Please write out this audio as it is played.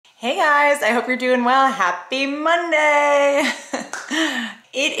Hey guys, I hope you're doing well. Happy Monday!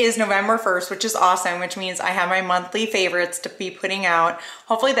 It is November 1st, which is awesome, which means I have my monthly favorites to be putting out.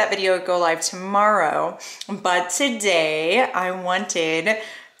 Hopefully that video will go live tomorrow. But today I wanted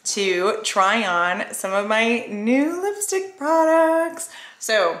to try on some of my new lipstick products.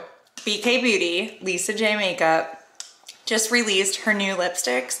 So BK Beauty, Lisa J Makeup, just released her new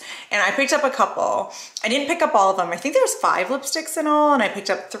lipsticks and I picked up a couple. I didn't pick up all of them. I think there's 5 lipsticks in all and I picked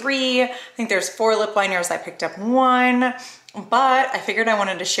up 3. I think there's 4 lip liners. I picked up 1, but I figured I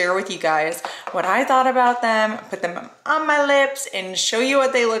wanted to share with you guys what I thought about them, put them on my lips and show you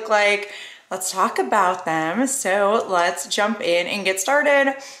what they look like. Let's talk about them. So let's jump in and get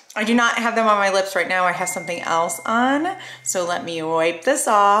started. I do not have them on my lips right now. I have something else on. So let me wipe this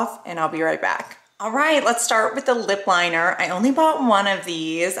off and I'll be right back. All right, let's start with the lip liner. I only bought 1 of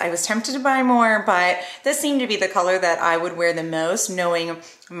these. I was tempted to buy more, but this seemed to be the color that I would wear the most, knowing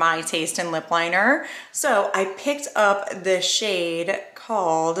my taste in lip liner. So I picked up the shade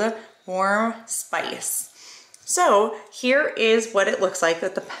called Warm Spice. So here is what it looks like,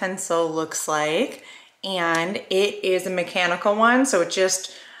 that the pencil looks like. And it is a mechanical one, so it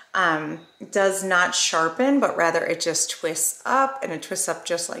just does not sharpen, but rather it just twists up, and it twists up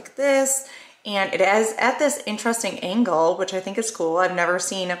just like this. And it is at this interesting angle, which I think is cool. I've never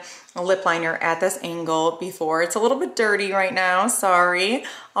seen a lip liner at this angle before. It's a little bit dirty right now, sorry.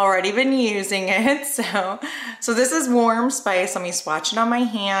 Already been using it. So this is Warm Spice. Let me swatch it on my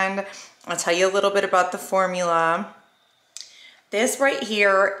hand. I'll tell you a little bit about the formula. This right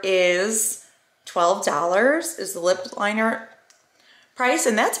here is $12 is the lip liner price,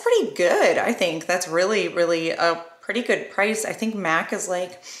 and that's pretty good. I think that's really, really a pretty good price. I think MAC is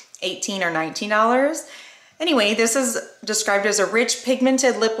like $18 or $19. Anyway, this is described as a rich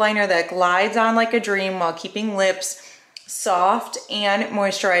pigmented lip liner that glides on like a dream while keeping lips soft and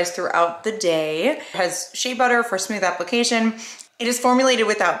moisturized throughout the day. It has shea butter for smooth application. It is formulated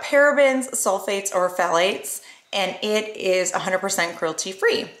without parabens, sulfates, or phthalates, and it is 100% cruelty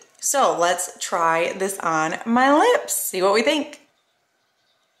free. So let's try this on my lips, see what we think.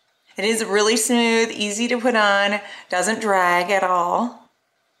 It is really smooth, easy to put on, doesn't drag at all.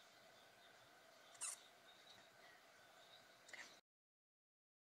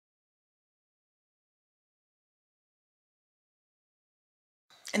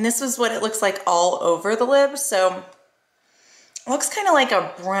 And this is what it looks like all over the lips. So it looks kind of like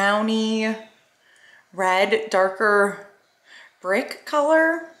a brownie red, darker brick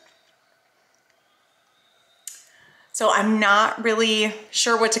color. So I'm not really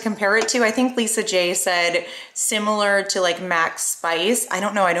sure what to compare it to. I think Lisa J said similar to like MAC Spice. I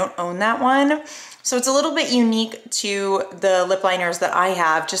don't know, I don't own that one. So it's a little bit unique to the lip liners that I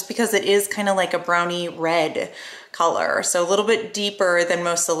have, just because it is kind of like a brownie red color. So a little bit deeper than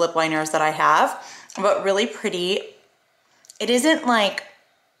most of the lip liners that I have, but really pretty. It isn't like,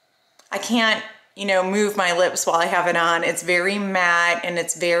 I can't, you know, move my lips while I have it on. It's very matte and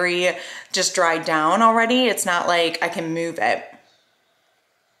it's very just dried down already. It's not like I can move it.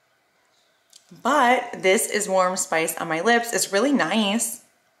 But this is Warm Spice on my lips. It's really nice.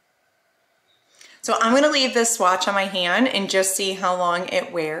 So I'm gonna leave this swatch on my hand and just see how long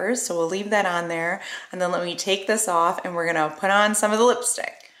it wears. So we'll leave that on there. And then let me take this off and we're gonna put on some of the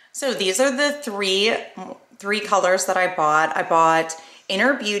lipstick. So these are the three colors that I bought. I bought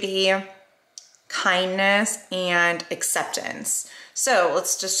Inner Beauty, Kindness, and Acceptance. So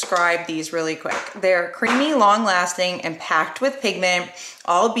let's describe these really quick. They're creamy, long-lasting, and packed with pigment.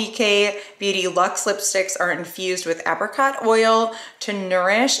 All BK Beauty Luxe lipsticks are infused with apricot oil to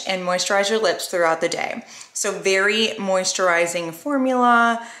nourish and moisturize your lips throughout the day. So very moisturizing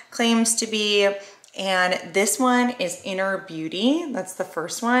formula, claims to be. And this one is Inner Beauty. That's the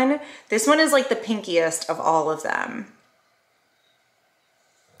first one. This one is like the pinkiest of all of them.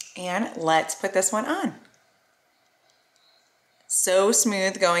 And let's put this one on. So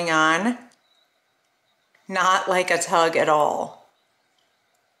smooth going on, not like a tug at all.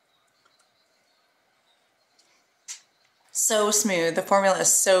 So smooth, the formula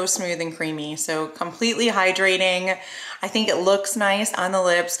is so smooth and creamy, so completely hydrating. I think it looks nice on the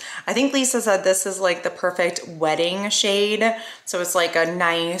lips. I think Lisa said this is like the perfect wedding shade. So it's like a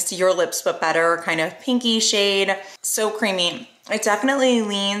nice, your lips but better kind of pinky shade. So creamy. It definitely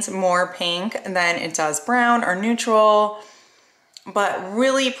leans more pink than it does brown or neutral, but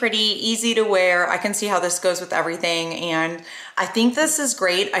really pretty, easy to wear. I can see how this goes with everything, and I think this is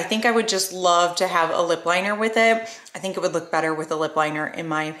great. I think I would just love to have a lip liner with it. I think it would look better with a lip liner, in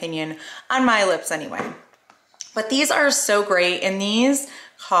my opinion, on my lips anyway. But these are so great, and these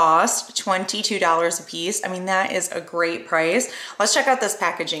cost $22 a piece. I mean, that is a great price. Let's check out this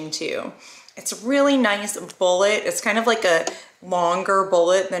packaging too. It's a really nice bullet. It's kind of like a longer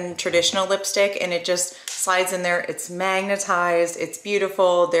bullet than traditional lipstick, and it just slides in there. It's magnetized. It's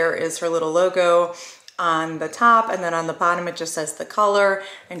beautiful. There is her little logo on the top, and then on the bottom it just says the color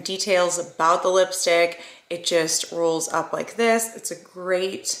and details about the lipstick. It just rolls up like this. It's a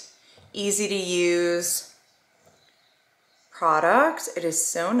great, easy to use product. It is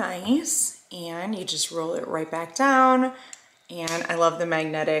so nice, and you just roll it right back down, and I love the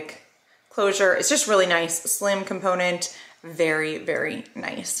magnetic closure. It's just really nice, slim component, very, very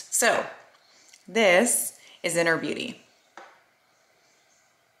nice. So this is Inner Beauty.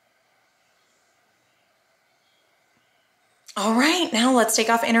 All right, now let's take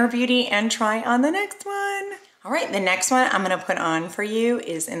off Inner Beauty and try on the next one. All right, the next one I'm gonna put on for you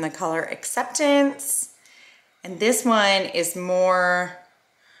is in the color Acceptance. And this one is more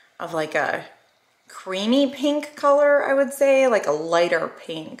of like a creamy pink color, I would say, like a lighter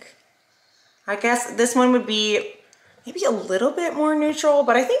pink. I guess this one would be maybe a little bit more neutral,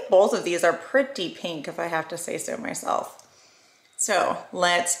 but I think both of these are pretty pink, if I have to say so myself. So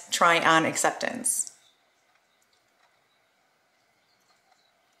let's try on Acceptance.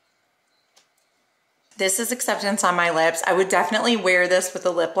 This is Acceptance on my lips. I would definitely wear this with a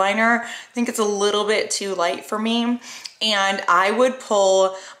lip liner. I think it's a little bit too light for me. And I would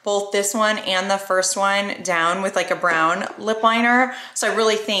pull both this one and the first one down with like a brown lip liner. So I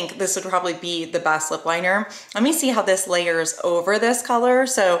really think this would probably be the best lip liner. Let me see how this layers over this color.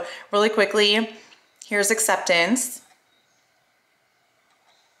 So really quickly, here's Acceptance.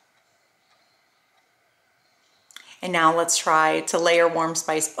 And now let's try to layer Warm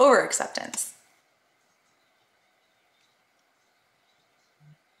Spice over Acceptance.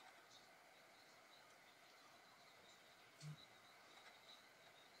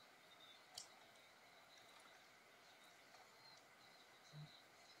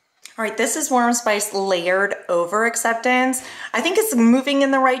 All right, this is Warm Spice layered over Acceptance. I think it's moving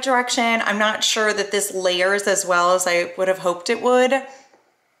in the right direction. I'm not sure that this layers as well as I would have hoped it would.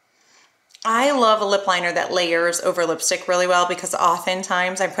 I love a lip liner that layers over lipstick really well, because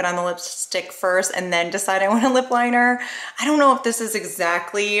oftentimes I put on the lipstick first and then decide I want a lip liner. I don't know if this is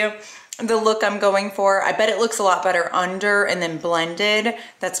exactly the look I'm going for. I bet it looks a lot better under and then blended.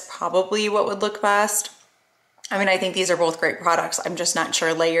 That's probably what would look best. I mean, I think these are both great products. I'm just not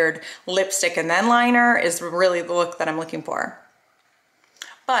sure layered lipstick and then liner is really the look that I'm looking for.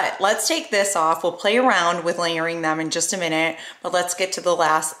 But let's take this off. We'll play around with layering them in just a minute, but let's get to the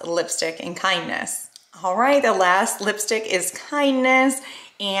last lipstick in Kindness. All right, the last lipstick is Kindness,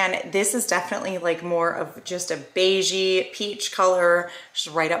 and this is definitely like more of just a beigey peach color, which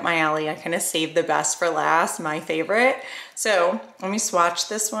is right up my alley. I kind of saved the best for last, my favorite. So let me swatch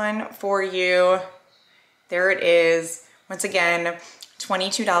this one for you. There it is. Once again,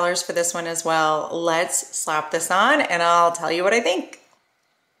 $22 for this one as well. Let's slap this on and I'll tell you what I think.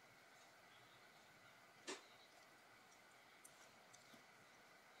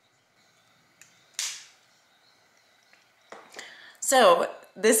 So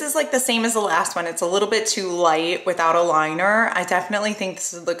this is like the same as the last one. It's a little bit too light without a liner. I definitely think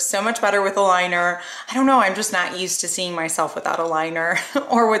this looks so much better with a liner. I don't know, I'm just not used to seeing myself without a liner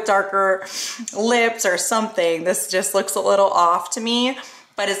or with darker lips or something. This just looks a little off to me,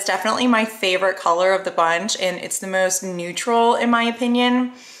 but it's definitely my favorite color of the bunch, and it's the most neutral in my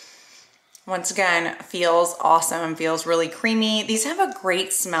opinion. Once again, feels awesome, feels really creamy. These have a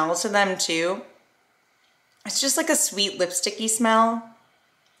great smell to them too. It's just like a sweet lipsticky smell.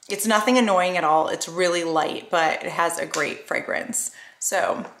 It's nothing annoying at all. It's really light, but it has a great fragrance.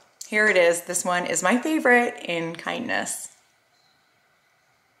 So here it is. This one is my favorite in Kindness.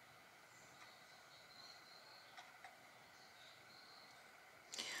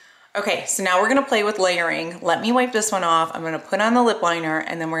 Okay, so now we're gonna play with layering. Let me wipe this one off. I'm gonna put on the lip liner,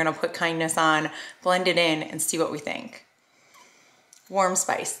 and then we're gonna put Kindness on, blend it in, and see what we think. Warm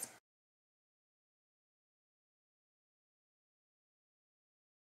Spice.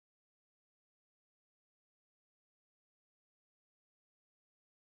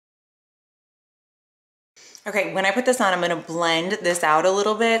 Okay, when I put this on, I'm gonna blend this out a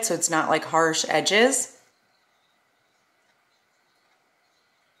little bit so it's not like harsh edges.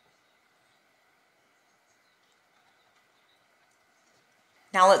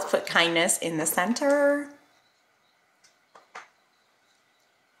 Now let's put Kindness in the center.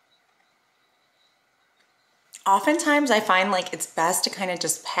 Oftentimes I find like it's best to kind of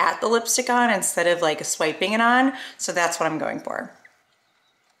just pat the lipstick on instead of like swiping it on. So that's what I'm going for.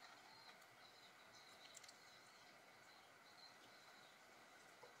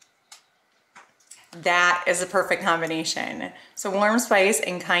 that is a perfect combination. So Warm Spice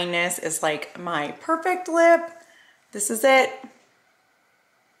and Kindness is like my perfect lip. This is it.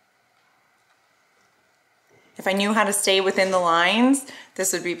 If I knew how to stay within the lines,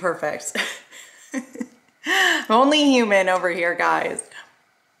 this would be perfect. I'm only human over here, guys.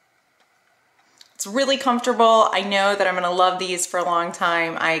 It's really comfortable. I know that I'm gonna love these for a long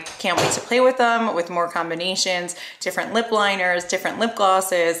time. I can't wait to play with them with more combinations, different lip liners, different lip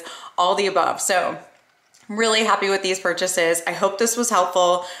glosses, all the above. So I'm really happy with these purchases. I hope this was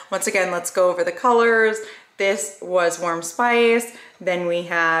helpful. Once again, let's go over the colors. This was Warm Spice. Then we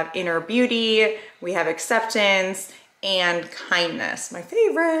have Inner Beauty, we have Acceptance, and Kindness, my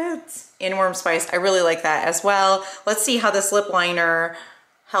favorites. In Warm Spice, I really like that as well. Let's see how this lip liner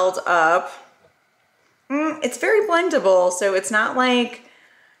held up. It's very blendable, so it's not like,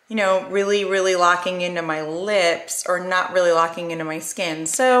 you know, really locking into my lips or not really locking into my skin.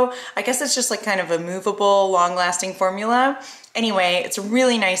 So I guess it's just like kind of a movable, long-lasting formula. Anyway, it's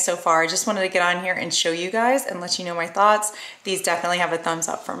really nice so far. I just wanted to get on here and show you guys and let you know my thoughts. These definitely have a thumbs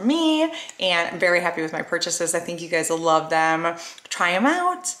up from me, and I'm very happy with my purchases. I think you guys will love them. Try them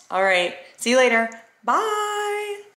out. All right, see you later. Bye.